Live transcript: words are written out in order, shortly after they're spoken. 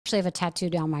actually have a tattoo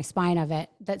down my spine of it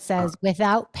that says,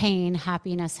 without pain,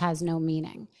 happiness has no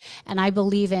meaning. And I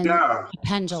believe in Yeah. the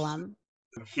pendulum.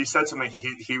 He said to me,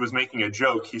 he was making a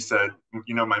joke. He said,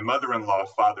 you know, my mother-in-law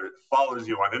father follows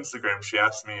you on Instagram. She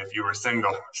asked me if you were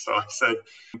single. So I said,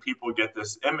 people get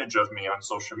this image of me on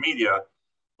social media,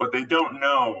 but they don't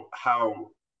know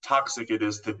how toxic it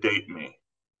is to date me.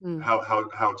 Mm.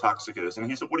 How toxic it is. And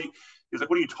he said, he's like,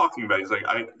 what are you talking about? He's like,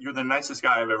 you're the nicest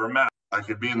guy I've ever met. I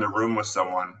could be in the room with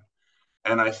someone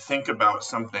and I think about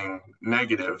something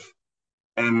negative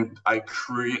and I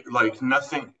create like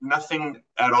nothing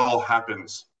at all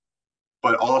happens.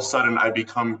 But all of a sudden I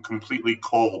become completely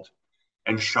cold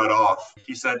and shut off.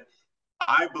 He said,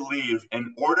 I believe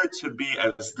in order to be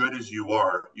as good as you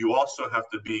are, you also have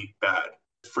to be bad.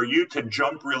 For you to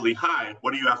jump really high,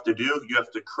 what do you have to do? You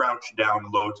have to crouch down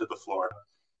low to the floor.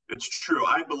 It's true.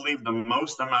 I believe the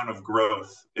most amount of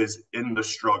growth is in the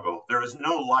struggle. There is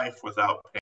no life without pain.